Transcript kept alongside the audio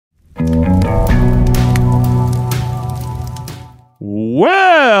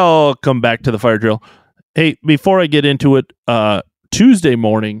welcome back to the Fire Drill. Hey, before I get into it, Tuesday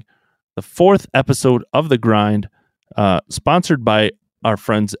morning, the 4th episode of The Grind, sponsored by our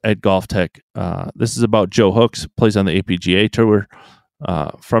friends at Golf Tech. This is about Joe Hooks, plays on the APGA Tour,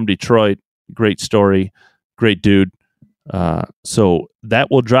 from Detroit. Great story, great dude. So that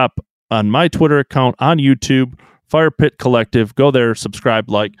will drop on my Twitter account, on YouTube, Fire Pit Collective. Go there, subscribe,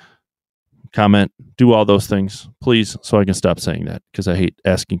 like, comment, do all those things, please, so I can stop saying that, because I hate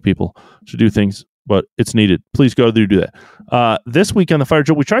asking people to do things, but it's needed. Please go there, do that. This week on the Fire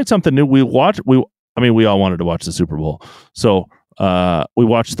Drill, we tried something new. We all wanted to watch the Super Bowl. So we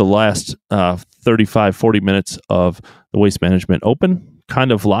watched the last 35, 40 minutes of the Waste Management Open,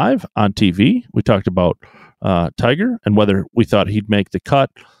 kind of live on TV. We talked about Tiger and whether we thought he'd make the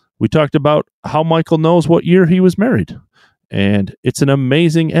cut. We talked about how Michael knows what year he was married. And it's an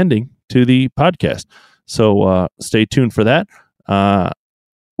amazing ending to the podcast. So stay tuned for that.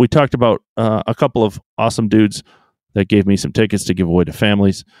 We talked about a couple of awesome dudes that gave me some tickets to give away to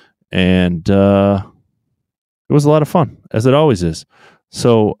families. And it was a lot of fun, as it always is.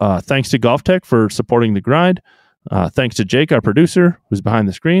 So thanks to Golf Tech for supporting the grind. Thanks to Jake, our producer, who's behind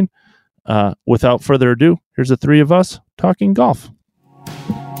the screen. Without further ado, here's the three of us talking golf.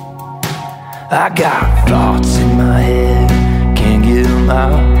 I got thoughts in my head, can't get them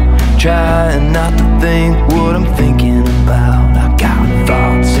out. Trying not to think what I'm thinking about. I got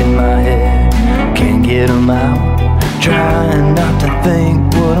thoughts in my head, can't get them out. Trying not to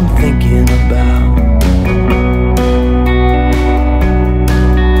think what I'm thinking about.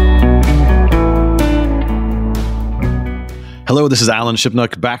 Hello, this is Alan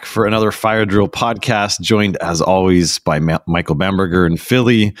Shipnuck, back for another Fire Drill podcast, joined as always by Michael Bamberger in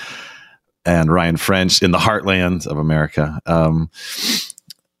Philly and Ryan French in the heartland of America.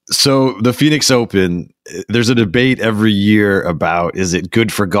 So the Phoenix Open, there's a debate every year about, is it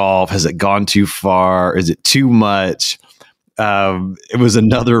good for golf? Has it gone too far? Is it too much? It was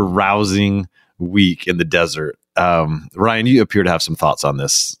another rousing week in the desert. Ryan, you appear to have some thoughts on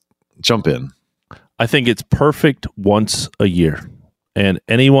this. Jump in. I think it's perfect once a year. And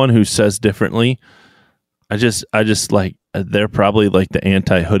anyone who says differently, I just like, they're probably like the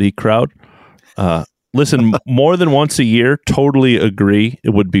anti-hoodie crowd. Listen, more than once a year, totally agree.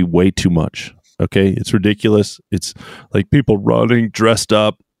 It would be way too much. Okay. It's ridiculous. It's like people running, dressed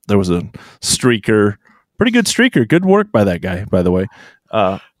up. There was a streaker, pretty good streaker. Good work by that guy, by the way.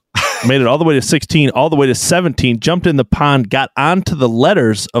 Made it all the way to 16, all the way to 17, jumped in the pond, got onto the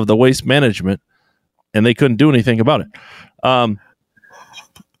letters of the Waste Management, and they couldn't do anything about it.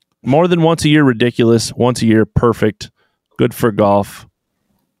 More than once a year, ridiculous. Once a year, perfect. Good for golf.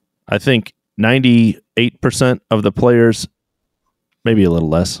 I think 98% of the players, maybe a little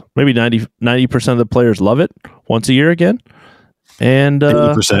less, maybe 90% of the players love it once a year again. And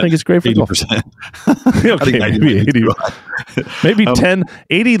I think it's great for 80%. Golf. Okay, maybe 80. Maybe 10,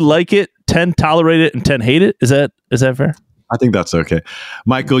 80 like it, 10 tolerate it, and 10 hate it. Is that fair? I think that's okay.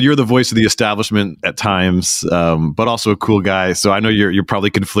 Michael, you're the voice of the establishment at times, but also a cool guy. So I know you're probably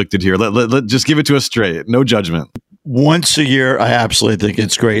conflicted here. Let just give it to us straight. No judgment. Once a year, I absolutely think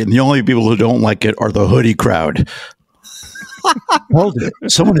it's great. And the only people who don't like it are the hoodie crowd. Hold it.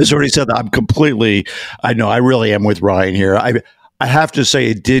 Someone has already said that. I know, I really am with Ryan here. I have to say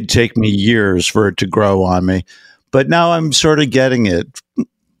it did take me years for it to grow on me. But now I'm sort of getting it.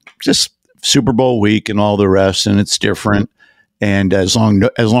 Just Super Bowl week and all the rest, and it's different. And as long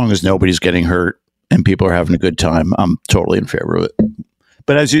as nobody's getting hurt and people are having a good time, I'm totally in favor of it.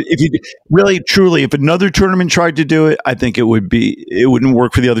 But if another tournament tried to do it, I think it wouldn't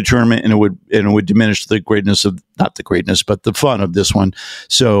work for the other tournament, and it would diminish the greatness of, not the greatness, but the fun of this one.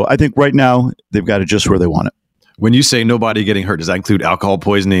 So I think right now they've got it just where they want it. When you say nobody getting hurt, does that include alcohol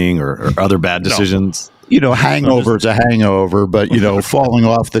poisoning or other bad decisions? No. Hangover is a hangover, but falling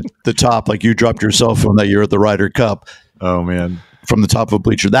off the top, like you dropped your cell phone that year at the Ryder Cup. Oh man, from the top of a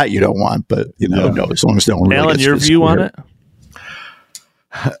bleacher, that you don't want. But no, as long as no one really Alan, gets your view on it?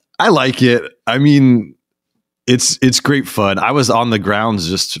 I like it. I mean, it's great fun. I was on the grounds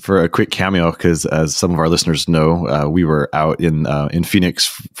just for a quick cameo because, as some of our listeners know, we were out in Phoenix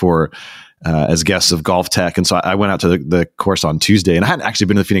for as guests of Golf Tech, and so I went out to the course on Tuesday, and I hadn't actually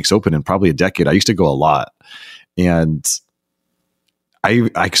been to the Phoenix Open in probably a decade. I used to go a lot, and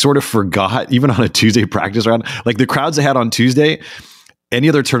I sort of forgot, even on a Tuesday practice round, like the crowds I had on Tuesday, any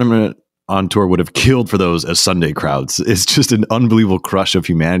other tournament on tour would have killed for those as Sunday crowds. It's just an unbelievable crush of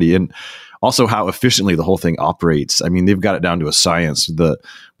humanity, and also how efficiently the whole thing operates. I mean, they've got it down to a science. The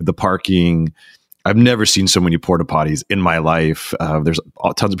parking, I've never seen so many porta potties in my life. There's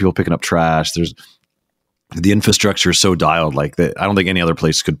tons of people picking up trash. There's the infrastructure is so dialed like that. I don't think any other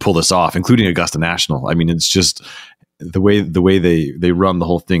place could pull this off, including Augusta National. I mean, it's just the way they run the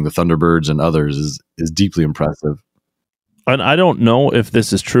whole thing, the Thunderbirds and others is deeply impressive. And I don't know if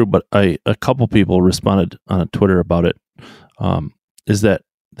this is true, but a couple people responded on Twitter about it. Is that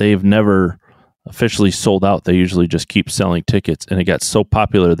they've never officially sold out. They usually just keep selling tickets, and it got so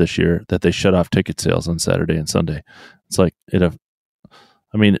popular this year that they shut off ticket sales on Saturday and Sunday. It's like it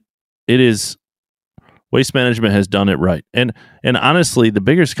is. Waste Management has done it right. And honestly, the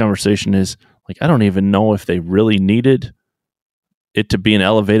biggest conversation is, like, I don't even know if they really needed it to be an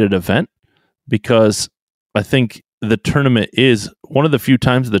elevated event, because I think the tournament is one of the few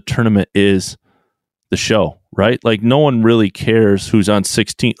times the tournament is the show, right? Like, no one really cares who's on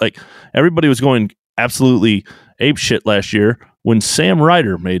 16. Like, everybody was going absolutely apeshit last year when Sam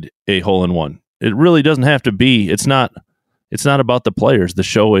Ryder made a hole-in-one. It really doesn't have to be. It's not about the players. The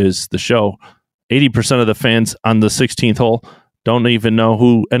show is the show. 80% of the fans on the 16th hole don't even know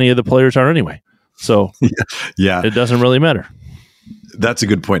who any of the players are anyway. So yeah, it doesn't really matter. That's a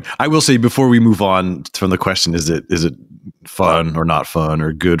good point. I will say, before we move on from the question, is it fun or not fun,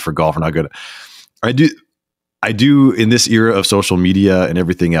 or good for golf or not good? I do in this era of social media and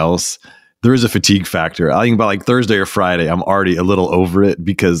everything else, there is a fatigue factor. I think about like Thursday or Friday, I'm already a little over it,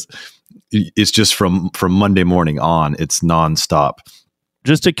 because it's just from Monday morning on, it's nonstop.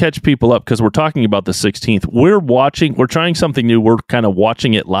 Just to catch people up, because we're talking about the 16th. We're trying something new. We're kind of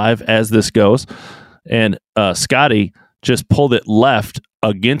watching it live as this goes. And Scotty just pulled it left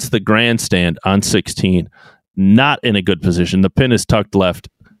against the grandstand on 16. Not in a good position. The pin is tucked left.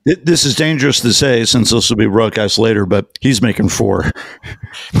 This is dangerous to say, since this will be broadcast later, but he's making 4.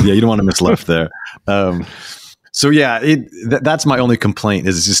 Yeah, you don't want to miss left there. So yeah, that's my only complaint,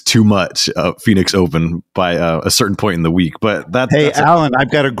 is it's just too much Phoenix Open by a certain point in the week. But that's Alan,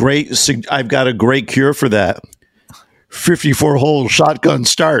 I've got a great cure for that. 54 hole shotgun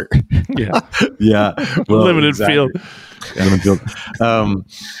start. Yeah. Well, limited field.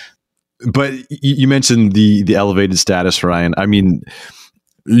 But you mentioned the elevated status, Ryan. I mean,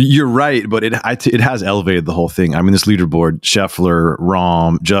 you're right, but it has elevated the whole thing. I mean, this leaderboard: Scheffler,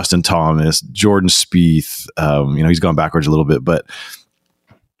 Rahm, Justin Thomas, Jordan Spieth. He's gone backwards a little bit, but.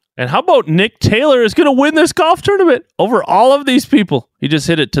 And how about Nick Taylor is going to win this golf tournament over all of these people? He just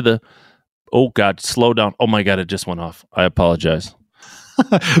hit it to the. Oh God! Slow down! Oh my God! It just went off. I apologize.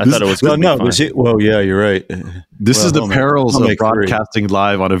 I thought it was going to be fine. Well, yeah, you're right. This is the perils of broadcasting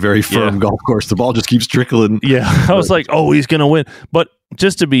live on a very firm golf course. The ball just keeps trickling. Yeah, I was like, oh, he's going to win. But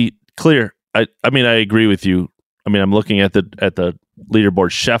just to be clear, I mean, I agree with you. I mean, I'm looking at the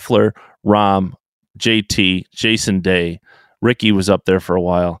leaderboard: Scheffler, Rahm, JT, Jason Day, Ricky was up there for a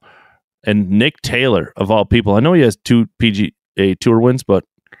while, and Nick Taylor, of all people. I know he has 2 PGA Tour wins, but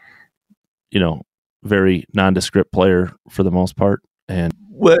very nondescript player for the most part. And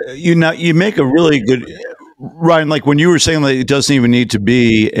well, you make a really good, Ryan. Like when you were saying that it doesn't even need to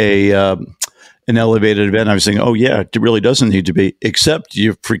be an elevated event, I was saying, oh yeah, it really doesn't need to be. Except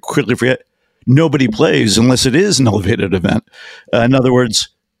you quickly forget, nobody plays unless it is an elevated event. In other words,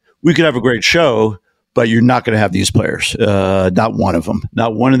 we could have a great show, but you're not going to have these players. Not one of them.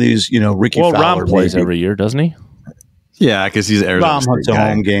 Not one of these. Ricky Fowler. Rahm plays every year, doesn't he? Yeah, because he's Arizona Rahm hunts a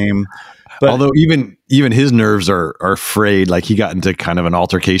home game. But, although even his nerves are frayed. Like, he got into kind of an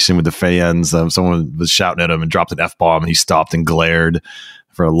altercation with the fans. Someone was shouting at him and dropped an F-bomb, and he stopped and glared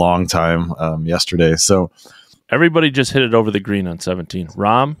for a long time yesterday. So everybody just hit it over the green on 17.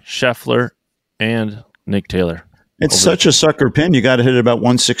 Rahm, Scheffler, and Nick Taylor. It's such a sucker pin. You got to hit it about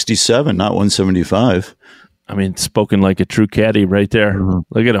 167, not 175. I mean, spoken like a true caddy right there. Mm-hmm.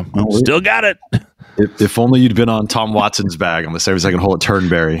 Look at him. Still got it. If only you'd been on Tom Watson's bag on the 72nd hole at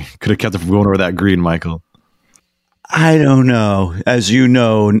Turnberry. Could have kept it from going over that green, Michael. I don't know. As you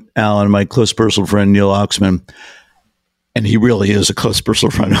know, Alan, my close personal friend, Neil Oxman, and he really is a close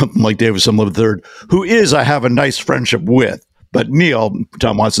personal friend of Mike Davis, III, who I have a nice friendship with. But Neil,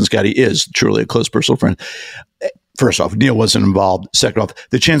 Tom Watson's caddy, is truly a close personal friend. First off, Neil wasn't involved. Second off,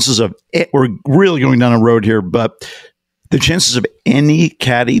 the chances of we're really going down a road here, but the chances of any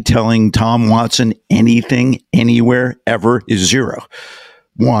caddy telling Tom Watson anything, anywhere, ever is 0.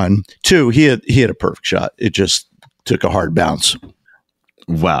 1, 2, he had a perfect shot. It just took a hard bounce.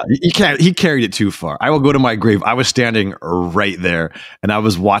 Wow. He carried it too far. I will go to my grave. I was standing right there, and I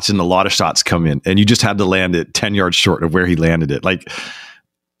was watching a lot of shots come in, and you just had to land it 10 yards short of where he landed it. Like,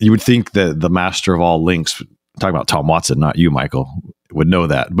 you would think that the master of all links, talking about Tom Watson, not you, Michael, would know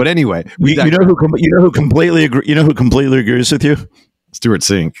that. But anyway, you know who completely agrees with you? Stuart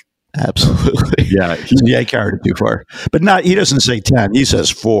Sink. Absolutely. Yeah. He carried it too far. But he doesn't say 10, he says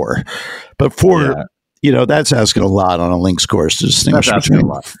 4. But 4 that's asking a lot on a links course to distinguish That's asking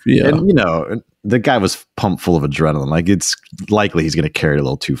between. a lot. Yeah. And, the guy was pumped full of adrenaline. Like, it's likely he's going to carry it a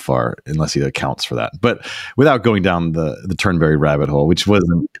little too far unless he accounts for that. But without going down the Turnberry rabbit hole, which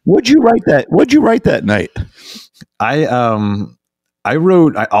wasn't. What'd you write that night? I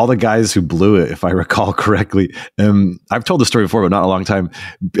wrote all the guys who blew it, if I recall correctly. I've told the story before, but not in a long time.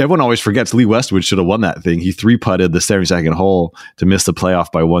 Everyone always forgets Lee Westwood should have won that thing. He 3-putted the 72nd hole to miss the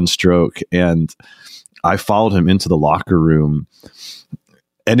playoff by 1 stroke. And I followed him into the locker room.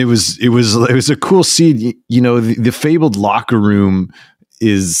 And it was a cool scene. The fabled locker room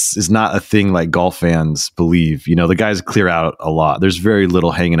is not a thing like golf fans believe. The guys clear out a lot. There's very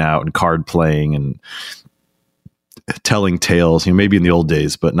little hanging out and card playing and telling tales, maybe in the old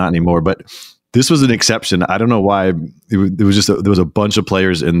days, but not anymore. But this was an exception. I don't know why. There was a bunch of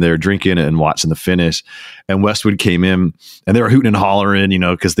players in there drinking and watching the finish. And Westwood came in and they were hooting and hollering,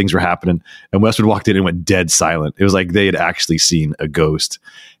 because things were happening. And Westwood walked in and went dead silent. It was like they had actually seen a ghost.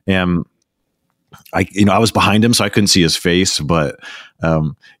 And I was behind him, so I couldn't see his face, but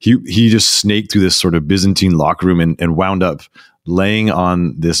he just snaked through this sort of Byzantine locker room and wound up laying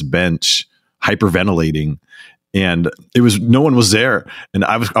on this bench, hyperventilating. And no one was there. And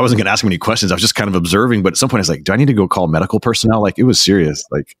I wasn't going to ask him any questions. I was just kind of observing. But at some point I was like, do I need to go call medical personnel? Like, it was serious.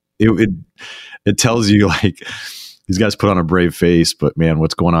 Like it tells you, like, these guys put on a brave face, but man,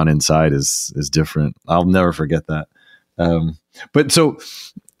 what's going on inside is different. I'll never forget that. But so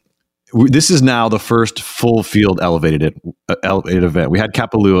this is now the first full field elevated event. We had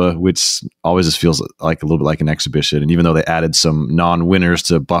Kapalua, which always just feels like a little bit like an exhibition. And even though they added some non-winners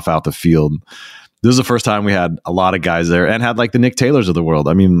to buff out the field, this is the first time we had a lot of guys there and had like the Nick Taylors of the world.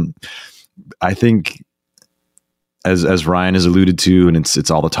 I mean, I think as Ryan has alluded to, and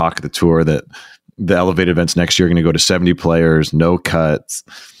it's all the talk of the tour, that the elevated events next year are going to go to 70 players, no cuts,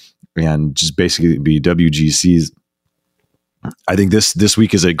 and just basically be WGCs. I think this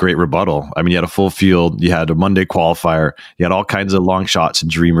week is a great rebuttal. I mean, you had a full field, you had a Monday qualifier, you had all kinds of long shots and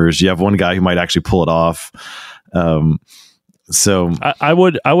dreamers. You have one guy who might actually pull it off. So I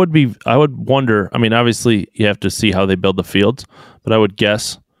would wonder. I mean, obviously you have to see how they build the fields, but I would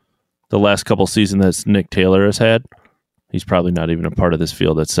guess the last couple seasons that Nick Taylor has had, he's probably not even a part of this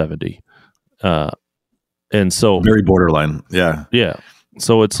field at 70. And so very borderline. Yeah. Yeah.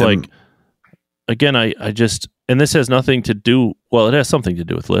 So it's like, again, I just, and this has nothing to do, well, it has something to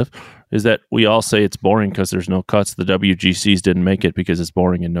do with LIV, is that we all say it's boring because there's no cuts. The WGCs didn't make it because it's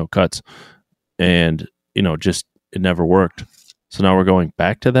boring and no cuts. And, just, it never worked. So now we're going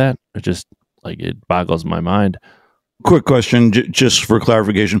back to that. It just, it boggles my mind. Quick question, just for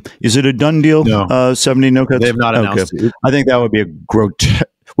clarification. Is it a done deal? No. 70 no cuts? They have not announced it. I think that would be a grotesque.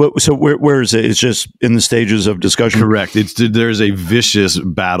 So where is it? It's just in the stages of discussion? Correct. There's a vicious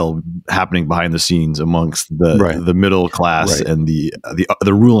battle happening behind the scenes amongst the middle class and the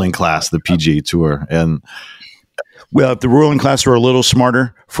ruling class, the PGA Tour. And well, if the ruling class were a little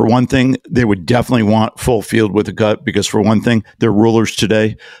smarter, for one thing, they would definitely want full field with a cut because, for one thing, they're rulers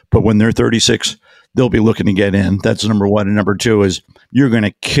today. But when they're 36, they'll be looking to get in. That's number one. And number two is you're going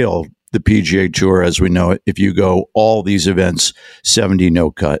to kill the PGA Tour as we know it if you go all these events 70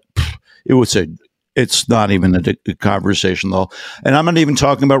 no cut. It's not even a conversation, though. And I'm not even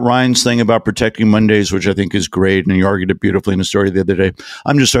talking about Ryan's thing about protecting Mondays, which I think is great. And you argued it beautifully in a story the other day.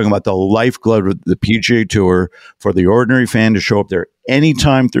 I'm just talking about the lifeblood of the PGA Tour for the ordinary fan to show up there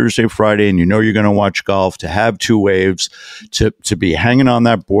anytime Thursday, Friday, and you're going to watch golf, to have 2 waves, to be hanging on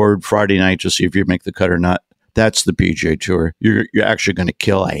that board Friday night to see if you make the cut or not. That's the PGA Tour. You're actually going to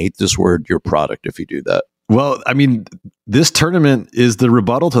kill, I hate this word, your product if you do that. Well, I mean, this tournament is the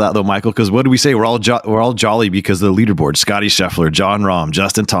rebuttal to that, though, Michael. Because what do we say? We're all jolly because of the leaderboard. Scotty Scheffler, John Rahm,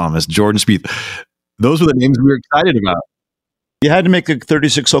 Justin Thomas, Jordan Spieth. Those were the names we were excited about. You had to make a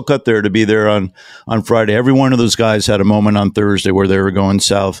 36-hole cut there to be there on Friday. Every one of those guys had a moment on Thursday where they were going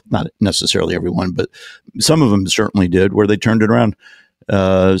south. Not necessarily everyone, but some of them certainly did, where they turned it around.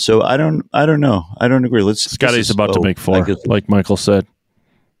 So I don't know. I don't agree. Scotty's about to make 4, like Michael said.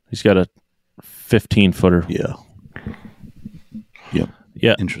 He's got a 15-footer. Yeah.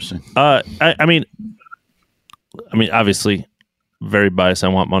 Interesting. I mean, obviously, very biased. I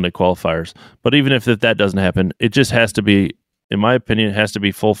want Monday qualifiers, but even if that doesn't happen, it just has to be, in my opinion, it has to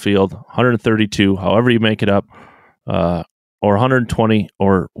be full field, 132, however you make it up, or 120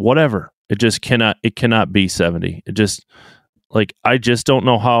 or whatever. It just cannot be 70. It just, I just don't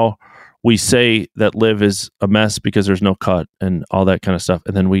know how we say that LIV is a mess because there's no cut and all that kind of stuff.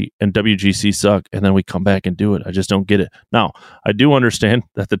 And then WGC suck. And then we come back and do it. I just don't get it. Now, I do understand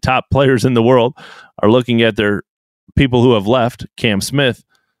that the top players in the world are looking at their people who have left, Cam Smith,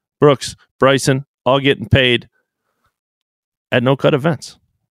 Brooks, Bryson. all getting paid at no cut events.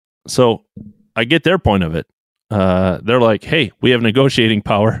 So I get their point of it. They're like, hey, we have negotiating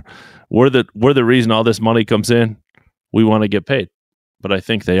power. We're the reason all this money comes in. We want to get paid. But I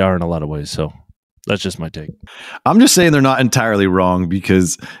think they are in a lot of ways. So that's just my take. I'm just saying they're not entirely wrong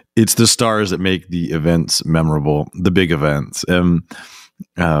because it's the stars that make the events memorable, the big events.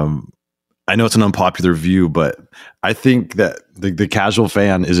 I know it's an unpopular view, but I think that the casual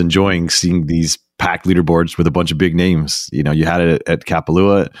fan is enjoying seeing these packed leaderboards with a bunch of big names. You know, you had it at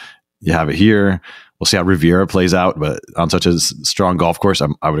Kapalua, you have it here. We'll see how Riviera plays out, but on such a strong golf course,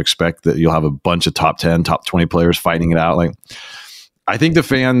 I would expect that you'll have a bunch of top 10, top 20 players fighting it out. Like, I think the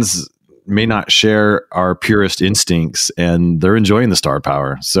fans may not share our purest instincts, and they're enjoying the star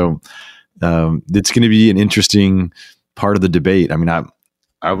power. So it's going to be an interesting part of the debate. I mean,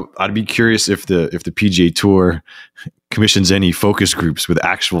 I'd be curious if the PGA Tour commissions any focus groups with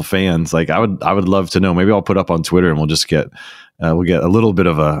actual fans. Like, I would love to know. Maybe I'll put up on Twitter, and we'll just get a little bit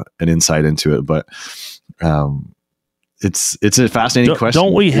of an insight into it. But it's a fascinating question.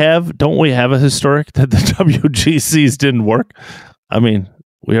 Don't we have a historic that the WGCs didn't work? I mean,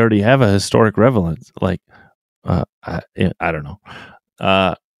 we already have a historic relevance. Like, I don't know.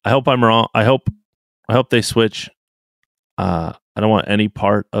 I hope I'm wrong. I hope they switch. I don't want any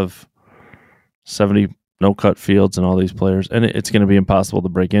part of 70 no-cut fields and all these players. And it's going to be impossible to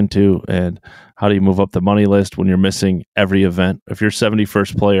break into. And how do you move up the money list when you're missing every event? If you're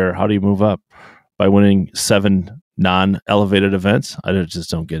 71st player, how do you move up? By winning 7 non-elevated events? I just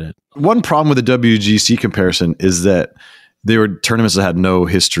don't get it. One problem with the WGC comparison is that they were tournaments that had no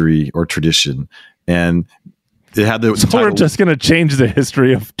history or tradition. And they had the So we're just going to change the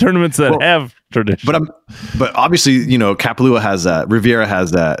history of tournaments that have tradition. But obviously, you know, Kapalua has that, Riviera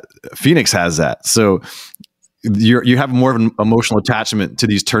has that, Phoenix has that. So you have more of an emotional attachment to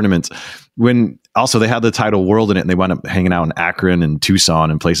these tournaments. When also they had the title World in it, and they wound up hanging out in Akron and Tucson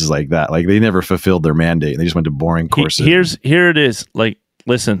and places like that. Like, they never fulfilled their mandate. They just went to boring courses. Here it is. Like,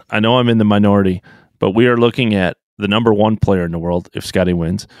 listen, I know I'm in the minority, but we are looking at the number 1 player in the world if Scotty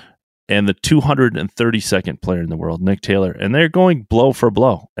wins, and the 232nd player in the world, Nick Taylor, and they're going blow for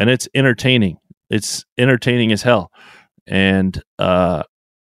blow, and it's entertaining. It's entertaining as hell. And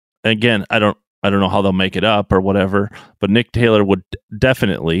again, I don't know how they'll make it up or whatever, but Nick Taylor would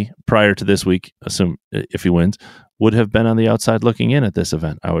definitely, prior to this week, assume if he wins, would have been on the outside looking in at this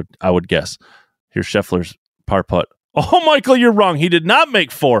event. I would guess. Here's Scheffler's par putt. Oh, Michael, you're wrong. He did not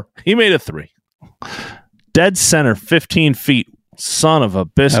make 4. He made a 3. Dead center, 15 feet. Son of a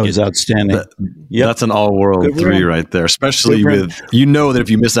biscuit. That was outstanding. That's an all-world 3 right there, especially with, you know, that if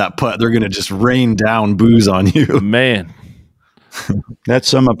you miss that putt, they're going to just rain down booze on you. Man. That's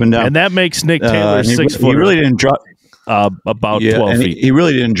some up and down. And that makes Nick Taylor 6 foot. He really didn't drop. About 12 feet. He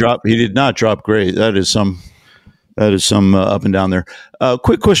really didn't drop. He did not drop great. That is some up and down there.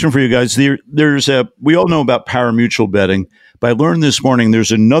 Quick question for you guys. We all know about pari-mutuel betting, but I learned this morning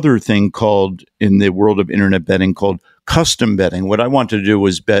there's another thing called, in the world of internet betting, called custom betting. What I wanted to do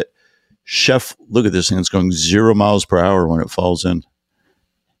was bet look at this thing. It's going 0 miles per hour when it falls in.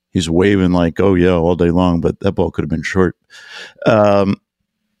 He's waving like, oh yeah, all day long, but that ball could have been short.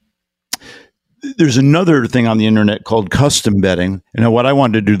 There's another thing on the internet called custom betting. And what I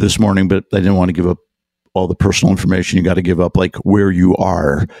wanted to do this morning, but I didn't want to give up all the personal information you got to give up, like where you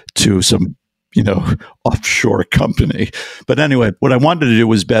are, to some, offshore company. But anyway, what I wanted to do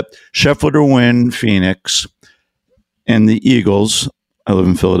was bet Scheffler to win Phoenix and the Eagles, I live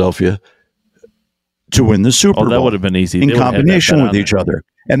in Philadelphia, to win the Super Bowl. That would have been easy. In combination with each other.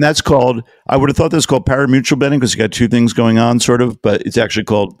 And that's called, I would have thought that's called pari-mutuel betting because you got two things going on sort of, but it's actually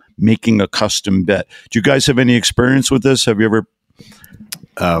called making a custom bet. Do you guys have any experience with this? Have you ever?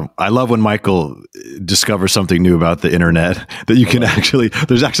 I love when Michael discovers something new about the internet that you can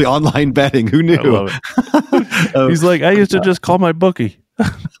there's actually online betting. Who knew? I love it. He's like, I used to just call my bookie.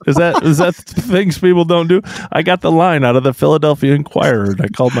 Is that things people don't do? I got the line out of the Philadelphia Inquirer and I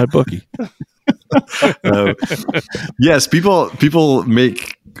called my bookie. Yes, people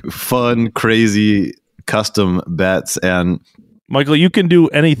make fun, crazy custom bets, and Michael, you can do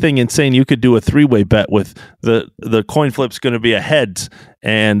anything insane. You could do a 3-way bet with the coin flip's going to be a heads,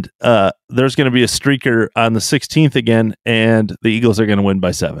 and there's going to be a streaker on the 16th again, and the Eagles are going to win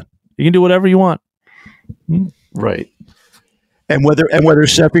by 7. You can do whatever you want. Right. And whether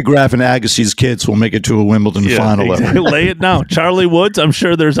Steffi Graf and Agassi's kids will make it to a Wimbledon final. Exactly. Lay it now. Charlie Woods, I'm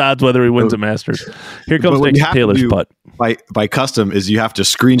sure there's odds whether he wins a Masters. Here comes Nick Taylor's putt. By custom is you have to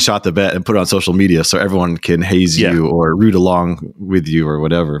screenshot the bet and put it on social media so everyone can haze you or root along with you or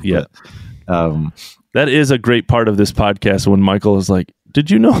whatever. Yeah. That is a great part of this podcast when Michael is like, did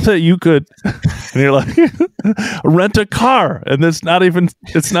you know that you could, and you're like, rent a car, and it's not even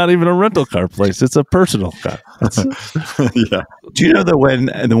a rental car place. It's a personal car. Yeah. Do you know that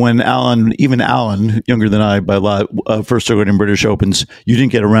when Alan, younger than I by a lot, first started in British Opens, you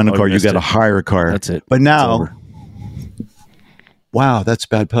didn't get a rental car, you got to hire a car. That's it. But now, wow, that's a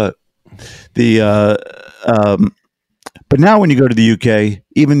bad putt. But now when you go to the UK,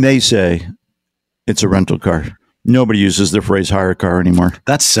 even they say it's a rental car. Nobody uses the phrase hire a car anymore.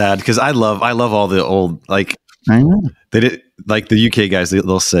 That's sad because I love all the old, like, I know. they did, like the UK guys,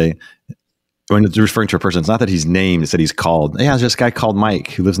 they'll say, when it's referring to a person, it's not that he's named, it's that he's called. Yeah, there's this guy called Mike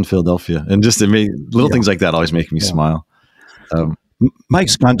who lives in Philadelphia. And just little things like that always make me smile.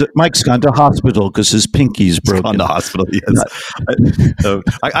 Mike's gone to hospital because his pinky's broken. Gone to hospital, yes.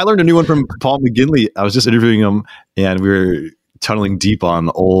 I learned a new one from Paul McGinley. I was just interviewing him, and we were tunneling deep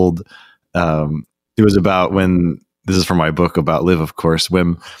on old. It was about when, this is from my book about Live, of course,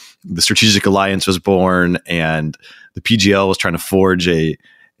 when the Strategic Alliance was born and the PGL was trying to forge an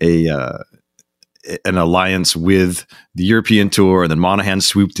alliance with the European Tour, and then Monahan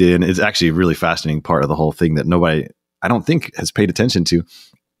swooped in. It's actually a really fascinating part of the whole thing that nobody, I don't think, has paid attention to.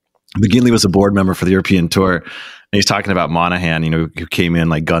 McGinley was a board member for the European Tour, and he's talking about Monahan, who came in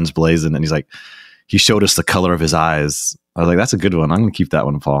like guns blazing, and he's like, he showed us the color of his eyes. I was like, that's a good one. I'm going to keep that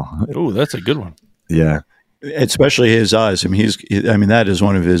one, Paul. Oh, that's a good one. Yeah. Especially his eyes. I mean, that is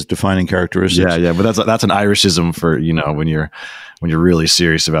one of his defining characteristics. Yeah. But that's an Irishism for, when you're really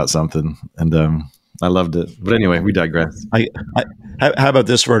serious about something. And I loved it. But anyway, we digress. How about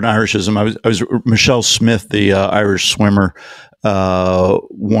this for an Irishism? I was Michelle Smith, the Irish swimmer,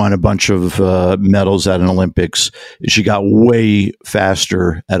 won a bunch of medals at an Olympics. She got way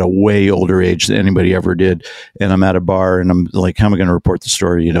faster at a way older age than anybody ever did. And I'm at a bar and I'm like, how am I going to report the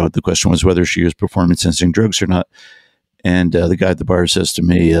story? The question was whether she used performance enhancing drugs or not. And the guy at the bar says to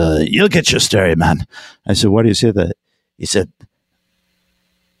me, you'll get your story, man. I said, why do you say that? He said,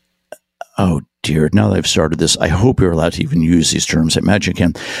 oh, dear, now that I've started this, I hope you're allowed to even use these terms. I imagine you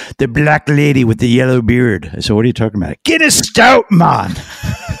can. The black lady with the yellow beard. I said, what are you talking about? Get a stout, man.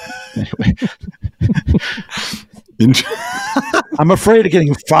 Anyway. I'm afraid of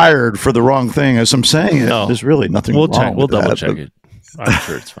getting fired for the wrong thing as I'm saying it. No, there's really nothing wrong with We'll double that, check it. I'm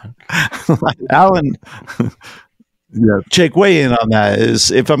sure it's fine. Alan, Jake, weigh in on that.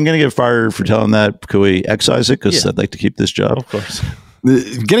 Is if I'm going to get fired for telling that, can we excise it? Because I'd like to keep this job. Of course.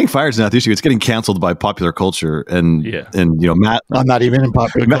 Getting fired is not the issue. It's getting canceled by popular culture, and Matt. I'm not even in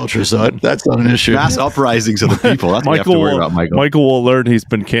popular culture, so that's not an issue. Mass uprisings of the people. That's what you have to worry about, Michael. Michael will learn he's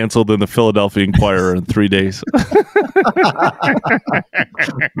been canceled in the Philadelphia Inquirer in 3 days.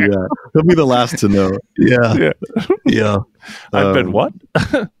 Yeah, he'll be the last to know. Yeah. I've been what?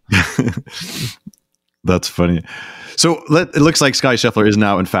 That's funny. So it looks like Scottie Scheffler is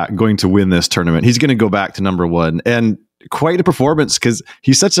now, in fact, going to win this tournament. He's going to go back to number one, and quite a performance because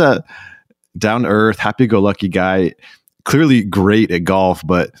he's such a down-to-earth, happy-go-lucky guy. Clearly great at golf,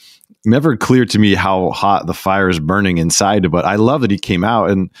 but never clear to me how hot the fire is burning inside. But I love that he came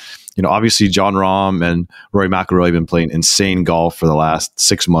out, and obviously Jon Rahm and Rory McIlroy have been playing insane golf for the last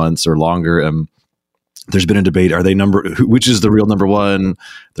 6 months or longer. And there's been a debate: are they which is the real number one?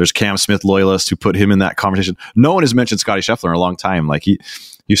 There's Cam Smith loyalists who put him in that conversation. No one has mentioned Scottie Scheffler in a long time. Like he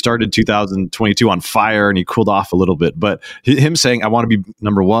started 2022 on fire and he cooled off a little bit, but him saying I want to be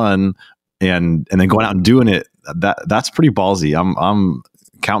number one and then going out and doing it, that's pretty ballsy. I'm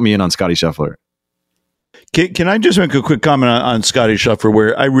count me in on Scottie Scheffler. Can I just make a quick comment on Scottie Scheffler,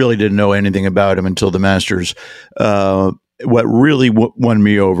 where I really didn't know anything about him until the Masters? What really won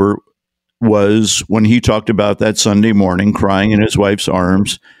me over was when he talked about that Sunday morning crying in his wife's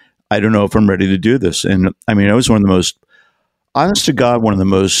arms. I don't know if I'm ready to do this. And I mean, it was one of the most, honest to God, one of the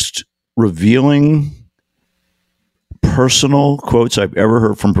most revealing personal quotes I've ever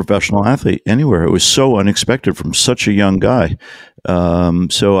heard from a professional athlete anywhere. It was so unexpected from such a young guy.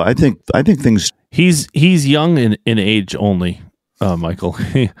 So I think things. He's young in age only, Michael.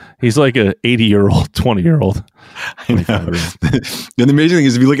 He's like a 80-year-old, 20-year-old. I know. And the amazing thing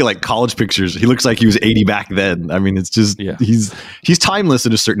is, if you look at like college pictures, he looks like he was 80 back then. I mean, it's just he's timeless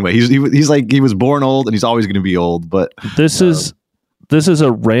in a certain way. He's like he was born old, and he's always going to be old. But this is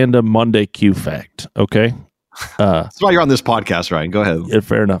a random Monday Q fact. Okay, that's why you're on this podcast, Ryan. Go ahead. Yeah,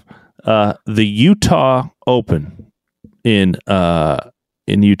 fair enough. The Utah Open in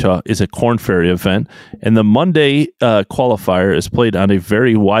Utah is a Korn Ferry event, and the Monday qualifier is played on a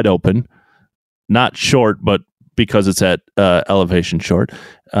very wide open, not short, but because it's at elevation short,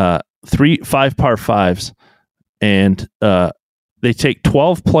 5 par fives, and they take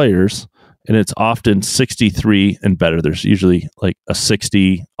 12 players and it's often 63 and better. There's usually like a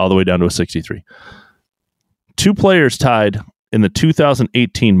 60 all the way down to a 63. 2 players tied in the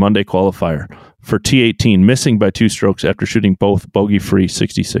 2018 Monday qualifier for T18, missing by 2 strokes after shooting both bogey-free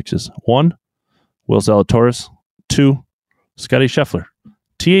 66s. 1, Will Zalatoris. 2, Scotty Scheffler.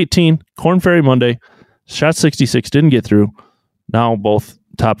 T18, Korn Ferry Monday, shot 66, didn't get through. Now both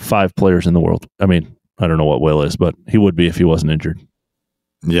top 5 players in the world. I mean, I don't know what Will is, but he would be if he wasn't injured.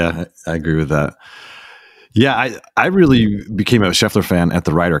 Yeah, I agree with that. Yeah, I really became a Scheffler fan at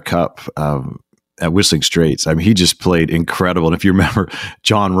the Ryder Cup at Whistling Straits. I mean, he just played incredible. And if you remember,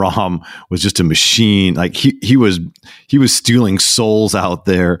 John Rahm was just a machine. Like he was stealing souls out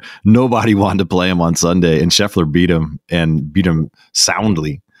there. Nobody wanted to play him on Sunday, and Scheffler beat him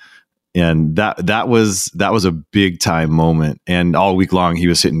soundly. And that was a big time moment. And all week long, he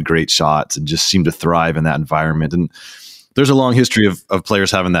was hitting great shots and just seemed to thrive in that environment. And there's a long history of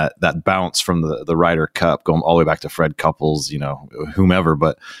players having that bounce from the Ryder Cup, going all the way back to Fred Couples, whomever.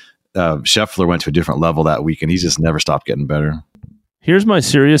 But Scheffler went to a different level that week, and he's just never stopped getting better. Here's my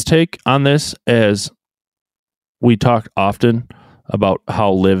serious take on this, as we talk often about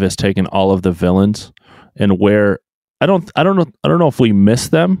how LIV has taken all of the villains, and where I don't know if we miss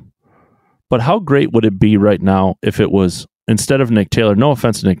them, but how great would it be right now if it was, instead of Nick Taylor, no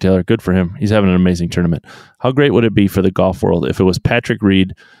offense to Nick Taylor, good for him, he's having an amazing tournament. How great would it be for the golf world if it was Patrick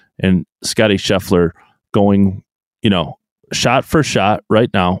Reed and Scotty Scheffler going, shot for shot right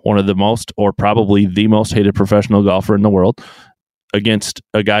now, one of the most, or probably the most hated professional golfer in the world, against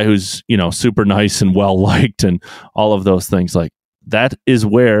a guy who's, super nice and well liked and all of those things. Like, that is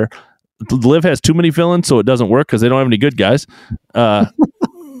where LIV has too many villains, so it doesn't work because they don't have any good guys.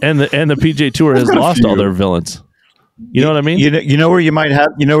 And the PGA Tour has lost all their villains. You know what I mean? You know where you might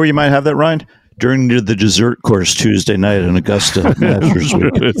have that, Ryan? During the dessert course Tuesday night in Augusta.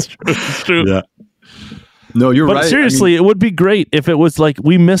 It's true. Yeah. No, you're right. But seriously, it would be great if it was like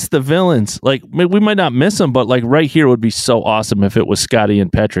we miss the villains. Like, we might not miss them, but like right here would be so awesome if it was Scotty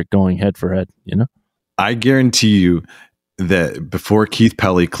and Patrick going head for head. I guarantee you that before Keith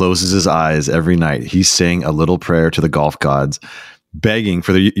Pelley closes his eyes every night, he's saying a little prayer to the golf gods, begging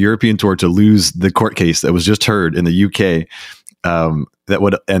for the European Tour to lose the court case that was just heard in the UK.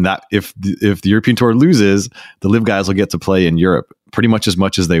 That if the European Tour loses, the LIV guys will get to play in Europe pretty much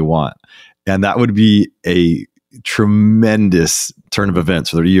as they want. And that would be a tremendous turn of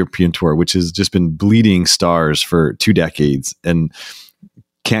events for the European Tour, which has just been bleeding stars for 2 decades and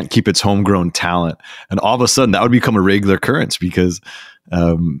can't keep its homegrown talent. And all of a sudden that would become a regular occurrence because,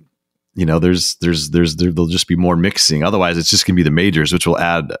 there'll just be more mixing. Otherwise, it's just going to be the majors, which will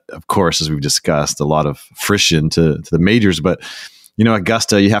add, of course, as we've discussed, a lot of friction to the majors. But,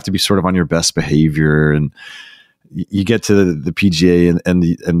 Augusta, you have to be sort of on your best behavior, and you get to the PGA and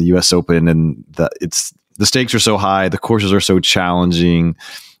the US Open, and the stakes are so high, the courses are so challenging.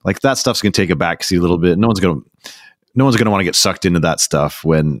 Like, that stuff's going to take a backseat a little bit. No one's going to want to get sucked into that stuff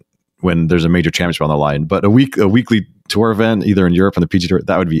when there's a major championship on the line. But a weekly tour event, either in Europe and the PGA Tour,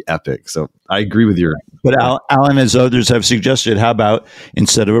 that would be epic. So I agree with your. But Alan, as others have suggested, how about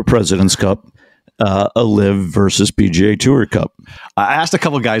instead of a President's Cup, a LIV versus PGA Tour Cup? I asked a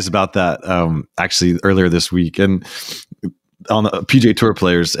couple of guys about that actually earlier this week, and on the PGA Tour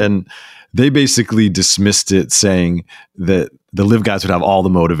players, and they basically dismissed it, saying that the LIV guys would have all the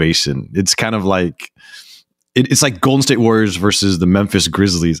motivation. It's kind of like it's like Golden State Warriors versus the Memphis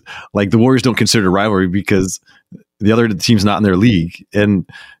Grizzlies. Like, the Warriors don't consider it a rivalry because the other team's not in their league, and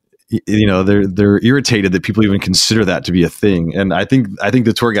they're irritated that people even consider that to be a thing. And I think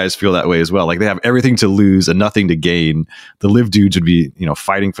the tour guys feel that way as well. Like, they have everything to lose and nothing to gain. The LIV dudes would be,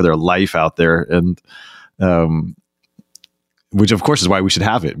 fighting for their life out there. And, which of course is why we should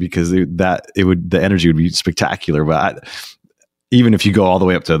have it, because the energy would be spectacular. But even if you go all the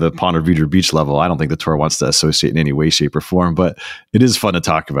way up to the Ponte Vedra Beach level, I don't think the tour wants to associate in any way, shape, or form, but it is fun to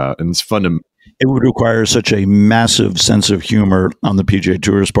talk about, and it's fun to. It would require such a massive sense of humor on the PGA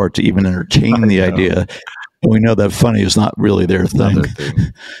Tour's part to even entertain the idea. And we know that funny is not really their thing.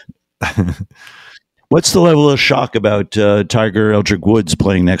 What's the level of shock about Tiger Eldrick Woods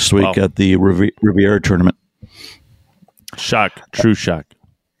playing next week at the Riviera tournament? Shock. True shock.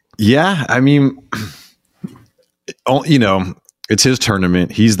 Yeah. I mean, it's his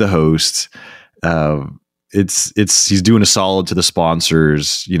tournament. He's the host. He's doing a solid to the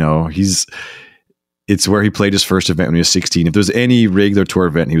sponsors. It's where he played his first event when he was 16. If there's any regular tour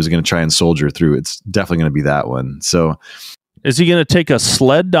event he was going to try and soldier through, it's definitely going to be that one. So, is he going to take a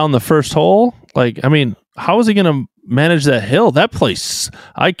sled down the first hole? Like, I mean, how is he going to manage that hill? That place,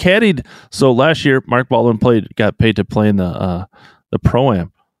 I caddied. So last year, Mark Baldwin got paid to play in the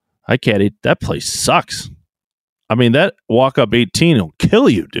Pro-Am. I caddied. That place sucks. I mean, that walk up 18 will kill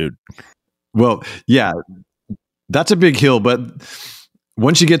you, dude. Well, yeah, that's a big hill, but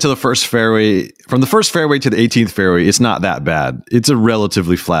once you get to the first fairway, from the first fairway to the 18th fairway, it's not that bad. It's a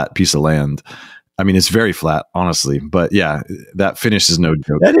relatively flat piece of land. I mean, it's very flat, honestly. But yeah, that finish is no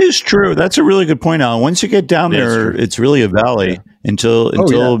joke. That is true. That's a really good point, Alan. Once you get down there, it's really a valley until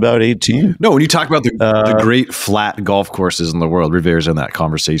about 18. No, when you talk about the great flat golf courses in the world, Rivier's in that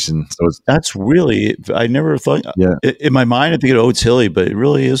conversation. So that's really, I never thought. Yeah. In my mind, I think it's hilly, but it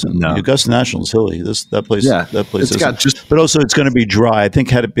really isn't. No. Augusta National is hilly. That place. It's got just. But also, it's going to be dry. I think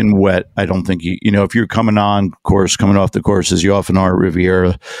had it been wet, I don't think if you're coming off the course as you often are at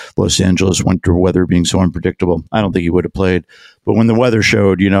Riviera, Los Angeles, winter weather being so unpredictable, I don't think he would have played. But when the weather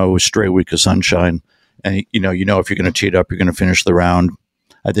showed, it was straight week of sunshine. And if you're going to tee it up, you're going to finish the round.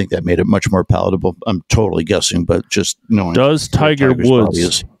 I think that made it much more palatable. I'm totally guessing, but just knowing. Does Tiger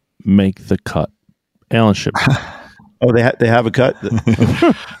Woods make the cut? Alan Ship. Oh, they have a cut.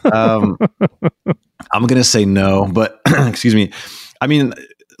 I'm going to say no, but excuse me. I mean,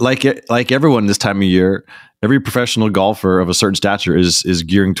 like everyone this time of year, every professional golfer of a certain stature is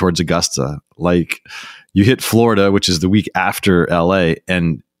gearing towards Augusta. Like you hit Florida, which is the week after LA,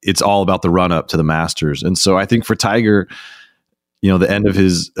 and it's all about the run up to the Masters. And so I think for Tiger, the end of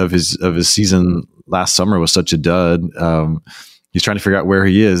his season last summer was such a dud. He's trying to figure out where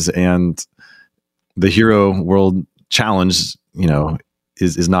he is, and the Hero World Challenge,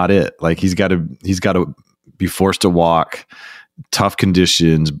 is not it. Like he's got to be forced to walk tough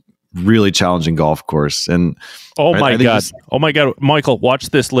conditions, really challenging golf course. And oh my God, Michael,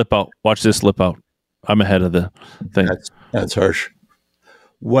 watch this lip out. I'm ahead of the thing. That's harsh.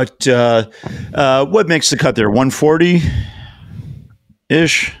 What makes the cut there? 140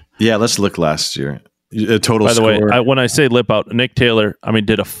 ish. Yeah, let's look last year. A total. By the score. way, when I say lip out, Nick Taylor,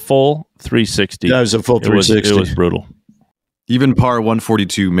 did a full 360. That was a full 360. It was brutal. Even par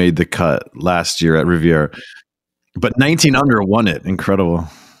 142 made the cut last year at Riviera, but 19 under won it. Incredible.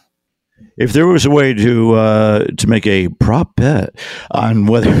 If there was a way to make a prop bet on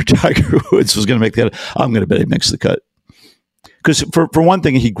whether Tiger Woods was going to make that, I'm going to bet he makes the cut. Because for one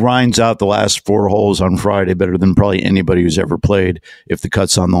thing, he grinds out the last 4 holes on Friday better than probably anybody who's ever played. If the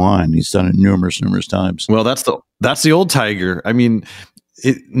cut's on the line, he's done it numerous times. Well, that's the old Tiger. I mean,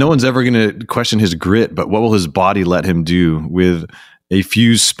 no one's ever going to question his grit, but what will his body let him do with a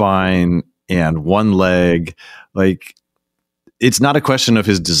fused spine and one leg? Like, it's not a question of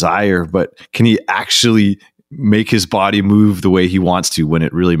his desire, but can he actually make his body move the way he wants to when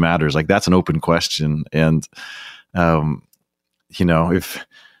it really matters? Like, that's an open question. And,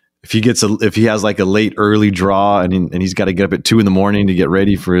 if he has like a late early draw and he's got to get up at 2 a.m. to get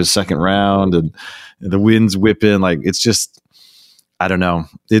ready for his second round and the wind's whipping, like it's just, I don't know.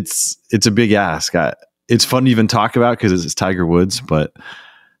 It's a big ask. It's fun to even talk about because it's Tiger Woods, but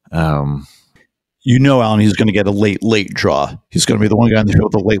Alan, he's going to get a late draw. He's going to be the one guy in the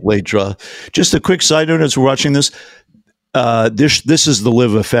field with a late draw. Just a quick side note as we're watching this. This is the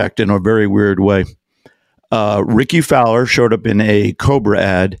live effect in a very weird way. Ricky Fowler showed up in a Cobra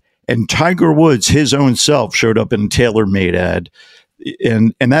ad, and Tiger Woods, his own self, showed up in a TaylorMade ad.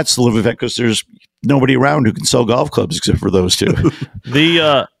 And that's the live effect because there's nobody around who can sell golf clubs except for those two.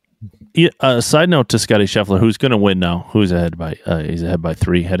 The side note to Scotty Scheffler, who's going to win now? Who's ahead by? He's ahead by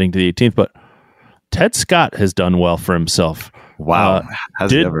 3 heading to the 18th. But Ted Scott has done well for himself. Wow,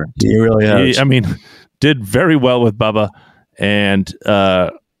 has he ever? He really has. Did very well with Bubba, and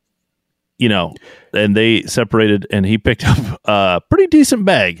and they separated, and he picked up a pretty decent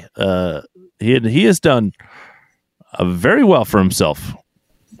bag. He has done very well for himself.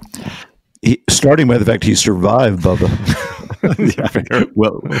 Starting by the fact he survived, Bubba.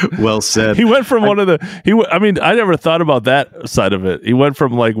 Well said. He went from I never thought about that side of it. He went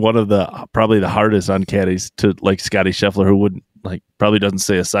from like one of the probably the hardest on caddies to like Scotty Scheffler, who wouldn't probably doesn't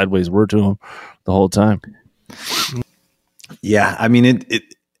say a sideways word to him the whole time. Yeah, I mean it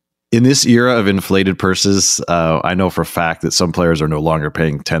in this era of inflated purses, I know for a fact that some players are no longer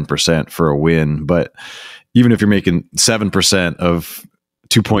paying 10% for a win, but even if you're making 7% of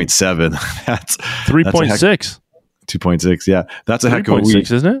 2.7, that's 3.6. 2.6, yeah, that's a heck of a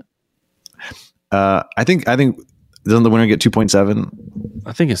week, isn't it? I think doesn't the winner get 2.7?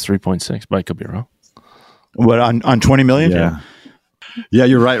 I think it's 3.6, but I could be wrong. What on 20 million? Yeah,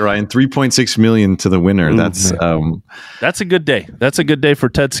 you're right, Ryan. 3.6 million to the winner. Ooh, that's a good day. That's a good day for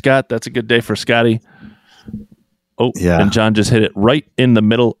Ted Scott. That's a good day for Scotty. Oh, yeah. And John just hit it right in the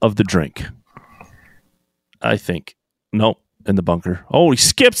middle of the drink. I think. Nope, in the bunker. Oh, he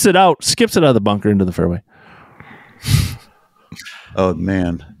skips it out of the bunker into the fairway. Oh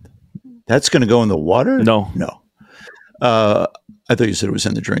man, That's going to go in the water? No. I thought you said it was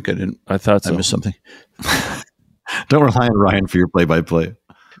in the drink. I thought so. I missed something. Don't rely on Ryan for your play-by-play.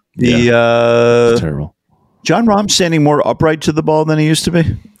 The Terrible. John Rahm standing more upright to the ball than he used to be.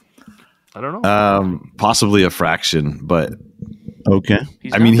 I don't know. Possibly a fraction, but Okay.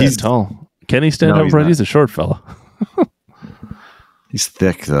 he's tall. Can he stand No, up he's upright? not. He's a short fella. he's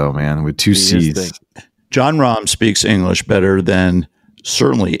thick though, man, with two He is C's. thick. John Rahm speaks English better than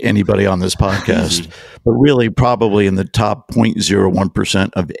certainly anybody on this podcast, but really probably in the top 0.01%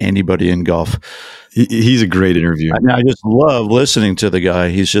 of anybody in golf. He's a great interview. I just love listening to the guy.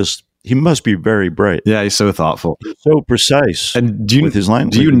 He must be very bright. Yeah, he's so thoughtful. So precise. And do you, with his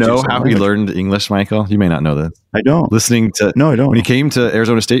language. do you know His how he language. learned English, Michael? You may not know that. I don't. Listening to No, I don't. when he came to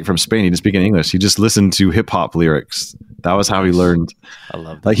Arizona State from Spain, he didn't speak in English. He just listened to hip hop lyrics. That was how he learned. I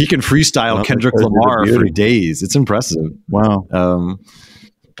love that. Like he can freestyle Well, Kendrick that's Lamar for beauty. days. It's impressive. Wow.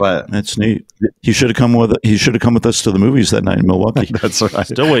 But That's neat. He should have come with us to the movies that night in Milwaukee. that's all right.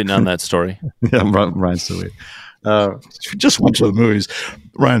 Still waiting on that story. Yeah, Ryan's still waiting. We just went to the movies.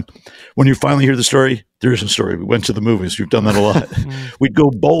 Ryan, when you finally hear the story, there is a story. We went to the movies. We've done that a lot. We'd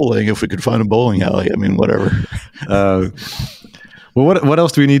go bowling if we could find a bowling alley. I mean, whatever. Well, what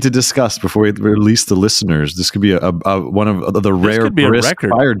else do we need to discuss before we release the listeners? This could be a one of the rare could be a brisk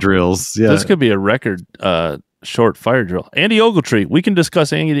record. fire drills. Yeah, This could be a record short fire drill. Andy Ogletree. We can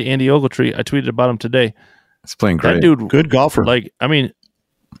discuss Andy Ogletree. I tweeted about him today. it's playing great. That dude, Good golfer.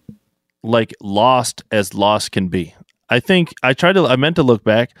 like lost as lost can be. I meant to look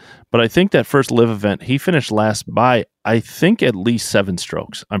back, but I think that first live event, he finished last by, I think, at least 7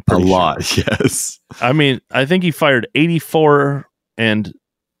 strokes. I'm a pretty sure. lot. Yes, I mean, I think he fired 84, and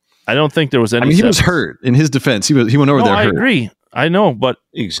I don't think there was any. I mean he was sevens. hurt. In his defense, he went over No, there I hurt. agree. I know, but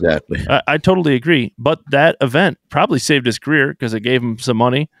Exactly. I totally agree. But that event probably saved his career because it gave him some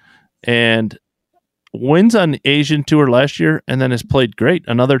money, and wins on the Asian Tour last year, and then has played great.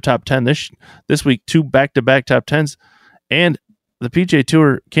 Another top 10 this week, 2 back-to-back top 10s, and the PGA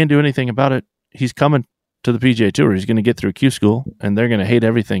Tour can't do anything about it. He's coming to the PGA Tour. He's going to get through Q school, and they're going to hate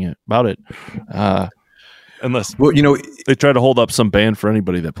everything about it, unless Well, they try to hold up some ban for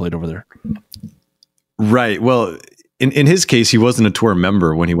anybody that played over there. right. Well, in his case, he wasn't a tour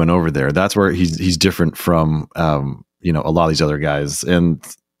member when he went over there. That's where he's different from a lot of these other guys. And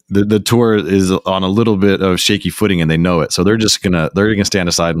the tour is on a little bit of shaky footing, and they know it. So they're gonna stand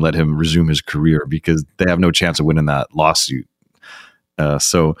aside and let him resume his career because they have no chance of winning that lawsuit.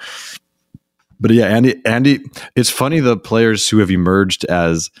 But yeah, Andy, it's funny the players who have emerged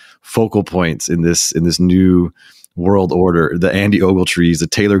as focal points in this new world order, the Andy Ogletrees, the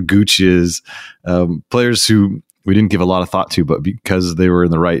Taylor Gooches, players who we didn't give a lot of thought to, but because they were in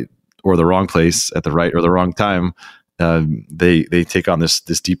the right or the wrong place at the right or the wrong time, they take on this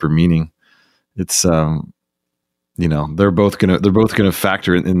deeper meaning. It's they're both gonna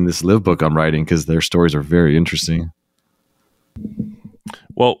factor in this live book I'm writing because their stories are very interesting.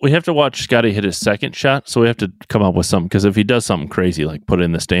 Well, we have to watch Scotty hit his second shot, so we have to come up with something, because if he does something crazy, like put it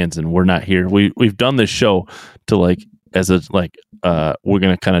in the stands and we're not here, we've done this show to we're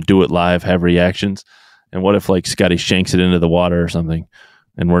going to kind of do it live, have reactions. And what if like Scotty shanks it into the water or something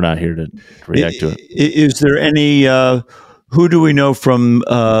and we're not here to react to it? Is there any, who do we know from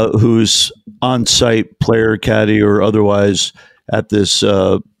who's on-site player, caddy, or otherwise at this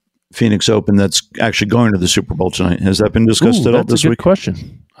Phoenix Open that's actually going to the Super Bowl tonight? Has that been discussed at all That's this a good week?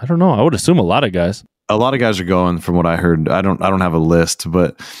 question. I don't know. I would assume a lot of guys. A lot of guys are going, from what I heard. I don't have a list,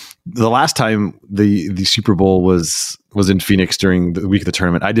 but the last time the Super Bowl was in Phoenix during the week of the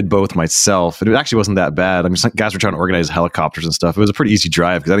tournament, I did both myself, and it actually wasn't that bad. I mean, some guys were trying to organize helicopters and stuff. It was a pretty easy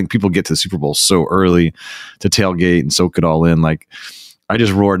drive because I think people get to the Super Bowl so early to tailgate and soak it all in. Like, I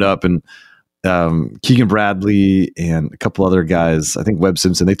just roared up, and Keegan Bradley and a couple other guys, I think Webb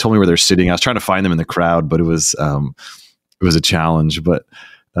Simpson, they told me where they're sitting. I was trying to find them in the crowd, but it was a challenge. But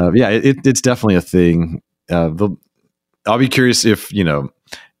it's definitely a thing. I'll be curious if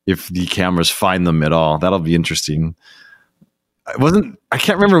the cameras find them at all. That'll be interesting. I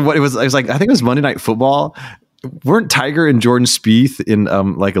can't remember what it was. I was like, I think it was Monday Night Football. Weren't Tiger and Jordan Spieth in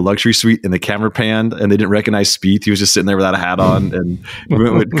like a luxury suite, and the camera panned and they didn't recognize Spieth? He was just sitting there without a hat on and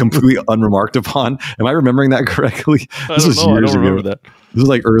went completely unremarked upon. Am I remembering that correctly? This was years ago. Remember that. This was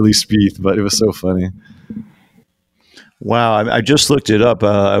like early Spieth, but it was so funny. Wow, I just looked it up.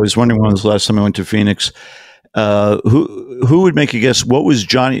 I was wondering when was the last time I went to Phoenix. Who would make a guess? What was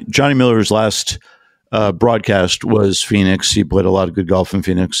Johnny Miller's last broadcast? Was Phoenix? He played a lot of good golf in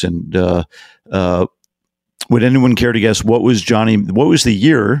Phoenix, and would anyone care to guess what was the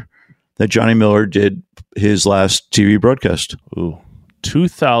year that Johnny Miller did his last TV broadcast? Ooh,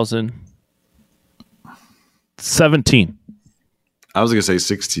 2000. 17. I was going to say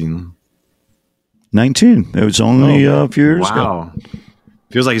 16. 19. It was only a few years ago. Wow.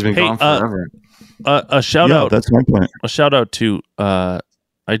 Feels like he's been gone forever. A shout out. That's my point. A shout out to, I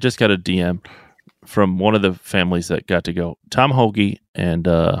just got a DM from one of the families that got to go. Tom Hoagie and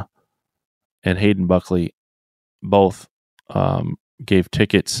Hayden Buckley both gave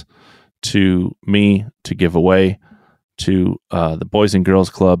tickets to me to give away to the Boys and Girls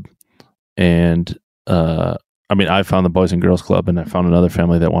Club. And I found the Boys and Girls Club, and I found another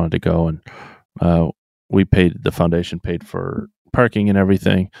family that wanted to go, and the foundation paid for parking and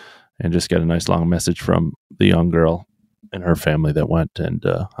everything, and just got a nice long message from the young girl and her family that went, and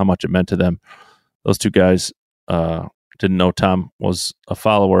how much it meant to them. Those two guys didn't know Tom was a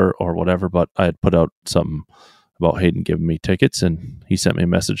follower or whatever, but I had put out something about Hayden giving me tickets, and he sent me a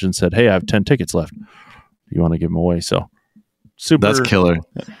message and said, "Hey, I have 10 tickets left. You want to give them away?" So That's killer.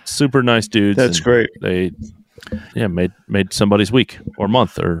 Super nice dudes. That's great. They made somebody's week or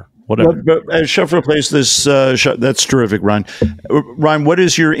month or whatever. But as Scheffler plays this, that's terrific, Ryan. Ryan, what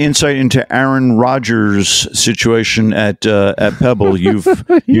is your insight into Aaron Rodgers' situation at Pebble? You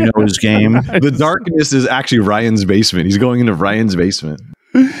know his game. The darkness is actually Ryan's basement. He's going into Ryan's basement.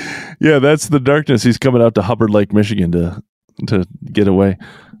 Yeah, that's the darkness. He's coming out to Hubbard Lake, Michigan to get away.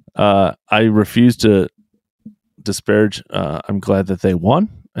 I refuse to disparage. I'm glad that they won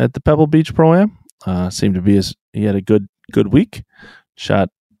at the Pebble Beach Pro-Am. Seemed to be he had a good week. Shot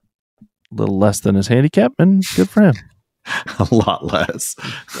a little less than his handicap, and good for him. A lot less.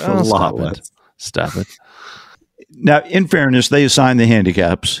 A lot less. Stop it. Now, in fairness, they assign the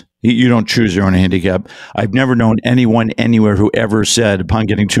handicaps. You don't choose your own handicap. I've never known anyone anywhere who ever said, upon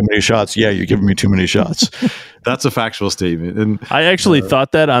getting too many shots, "Yeah, you're giving me too many shots." That's a factual statement. And I actually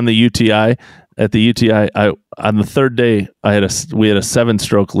thought that on the UTI. At the UTI, on the third day, we had a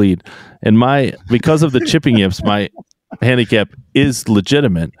 7-stroke lead, and because of the chipping yips, my handicap is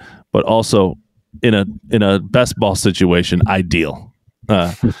legitimate, but also in a best ball situation, ideal.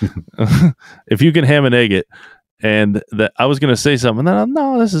 If you can ham and egg it. And that I was going to say something. And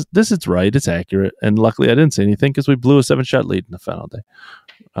no, this is right. It's accurate. And luckily, I didn't say anything because we blew a 7-shot lead in the final day.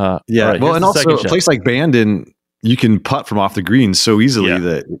 Right, well, and also a place like Bandon, you can putt from off the green so easily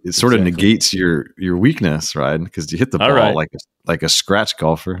that it sort of negates your weakness, right? Because you hit the ball like a scratch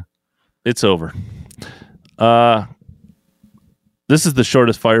golfer. It's over. This is the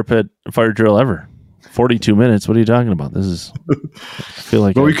shortest fire drill ever. 42 minutes. What are you talking about? This is. I feel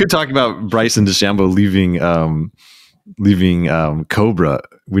like. Well, we could talk about Bryson DeChambeau leaving Cobra,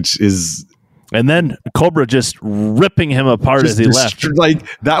 which is. And then Cobra just ripping him apart as he left. Like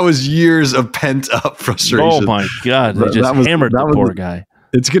that was years of pent up frustration. Oh my God! They just hammered the poor guy.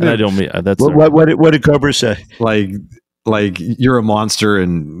 It's gonna. I don't mean that's. What did Cobra say? Like you're a monster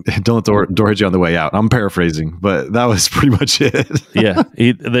and don't let the door hit you on the way out. I'm paraphrasing, but that was pretty much it. Yeah.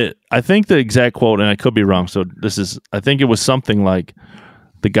 I think the exact quote, and I could be wrong. So I think it was something like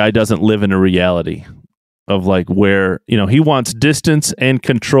the guy doesn't live in a reality of like where, he wants distance and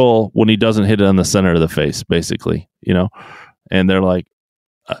control when he doesn't hit it on the center of the face, basically, and they're like,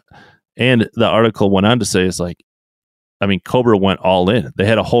 and the article went on to say, it's like, Cobra went all in. They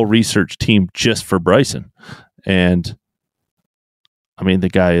had a whole research team just for Bryson. And the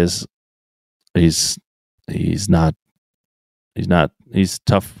guy he's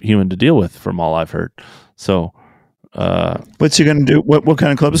tough human to deal with from all I've heard. So, what's he going to do? What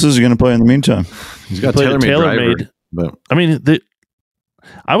kind of clubs is he going to play in the meantime? He's got TaylorMade. But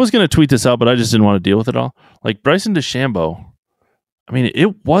I was going to tweet this out, but I just didn't want to deal with it all. Like Bryson DeChambeau,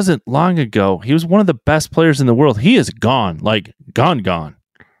 it wasn't long ago. He was one of the best players in the world. He is gone, like gone.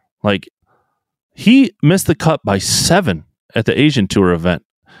 Like he missed the cut by 7 at the Asian Tour event.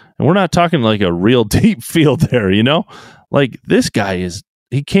 And we're not talking like a real deep field there, Like this guy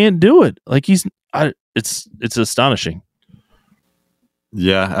he can't do it. Like it's astonishing.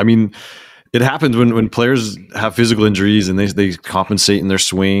 Yeah, it happens when players have physical injuries and they compensate in their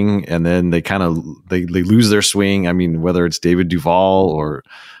swing, and then they kind of they lose their swing. Whether it's David Duval or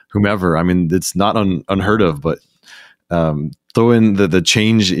whomever, it's not unheard of. But throw in the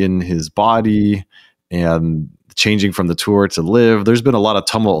change in his body and changing from the tour to live. There's been a lot of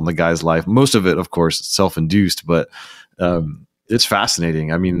tumult in the guy's life. Most of it, of course, self-induced, but it's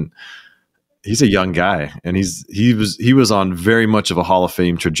fascinating. He's a young guy, and he was on very much of a Hall of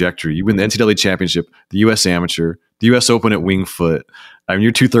Fame trajectory. You win the NCAA championship, the U.S. Amateur, the U.S. Open at Winged Foot.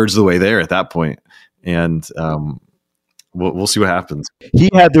 You're 2/3 of the way there at that point, and we'll see what happens. He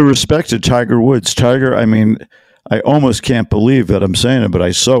had the respect of Tiger Woods. Tiger, I almost can't believe that I'm saying it, but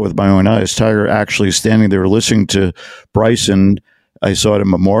I saw it with my own eyes. Tiger actually standing there listening to Bryson I saw it at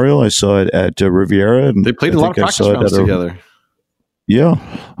Memorial. I saw it at Riviera. And They played a lot of practice rounds together. Yeah.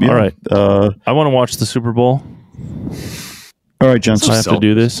 All right. I want to watch the Super Bowl. All right, Johnson. I have to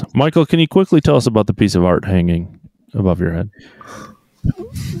do this. Michael, can you quickly tell us about the piece of art hanging above your head?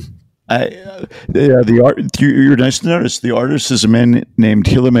 The art. You're nice to notice. The artist is a man named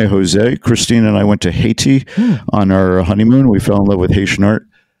Hilame Jose. Christine and I went to Haiti on our honeymoon. We fell in love with Haitian art,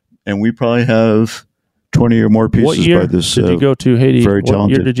 and we probably have 20 or more pieces what year by this. Did you go to Haiti? Very what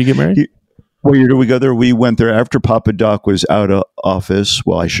talented. year did you get married? What year did we go there? We went there after Papa Doc was out of office.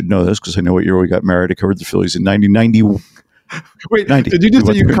 Well, I should know this because I know what year we got married. I covered the Phillies in 1990. Wait, 90. did you just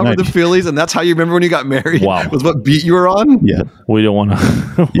say you We went covered there the Phillies and that's how you remember when you got married? Wow. Was what beat you were on? Yeah. We don't want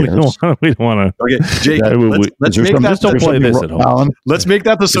to. We don't want to. Okay, Jake, let's is there make some- that. just don't play this at home. Alan, Let's make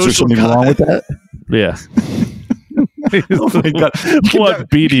that the is there social something wrong with that? Yeah. Oh my God. What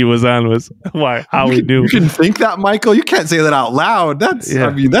beat he was on was why how we knew. You can think that, Michael. You can't say that out loud. That's Yeah.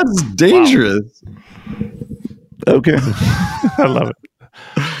 I mean, that's dangerous. Okay. I love it.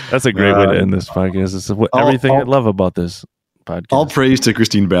 That's a great way to end this podcast. This is everything I love about this podcast. All praise to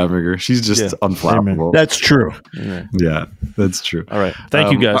Christine Bamberger. She's just unflappable. That's true. Yeah, that's true. All right.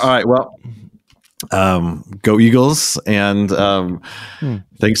 Thank you, guys. All right. Well, go Eagles. And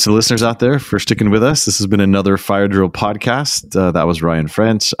thanks to the listeners out there for sticking with us. This has been another Fire Drill podcast. That was Ryan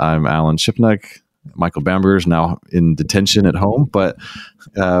French. I'm Alan Shipnuck. Michael Bamberger is now in detention at home, but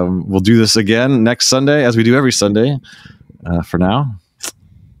we'll do this again next Sunday, as we do every Sunday. For now,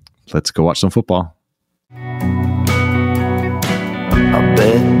 let's go watch some football. I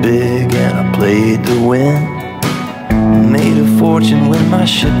bet big and I played to win. Made a fortune when my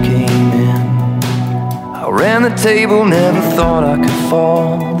ship came in. I ran the table, never thought I could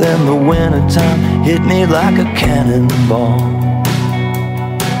fall. Then the wintertime hit me like a cannonball.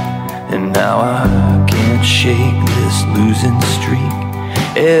 And now I can't shake this losing streak.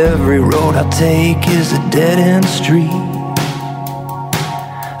 Every road I take is a dead-end street.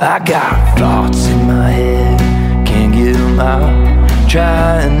 I got thoughts in my head, can't get them out.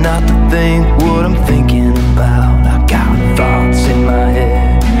 Trying not to think what I'm thinking about. I got thoughts in my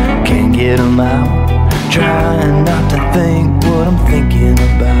head, can't get them out. Trying not to think what I'm thinking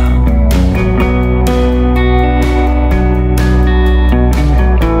about.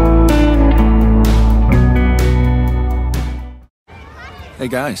 Hey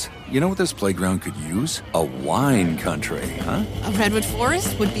guys, you know what this playground could use? A wine country, huh? A redwood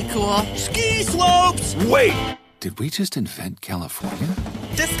forest would be cool. Ski slopes! Wait! Did we just invent California?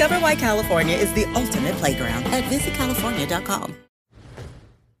 Discover why California is the ultimate playground at visitcalifornia.com.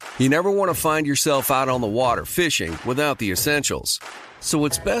 You never want to find yourself out on the water fishing without the essentials. So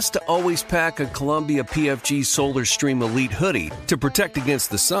it's best to always pack a Columbia PFG Solar Stream Elite hoodie to protect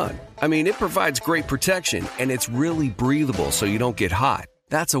against the sun. I mean, it provides great protection and it's really breathable so you don't get hot.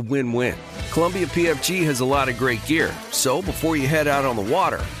 That's a win-win. Columbia PFG has a lot of great gear. So before you head out on the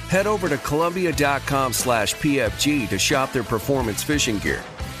water, head over to Columbia.com/PFG to shop their performance fishing gear.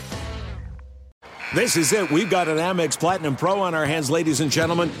 This is it. We've got an Amex Platinum Pro on our hands, ladies and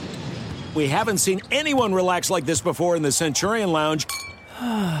gentlemen. We haven't seen anyone relax like this before in the Centurion Lounge.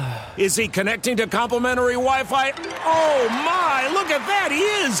 Is he connecting to complimentary Wi-Fi? Oh, my. Look at that. He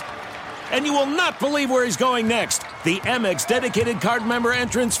is. And you will not believe where he's going next. The Amex dedicated card member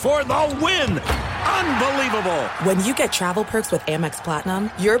entrance for the win. Unbelievable. When you get travel perks with Amex Platinum,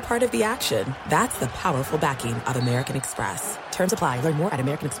 you're part of the action. That's the powerful backing of American Express. Terms apply. Learn more at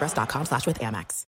americanexpress.com/withAmex.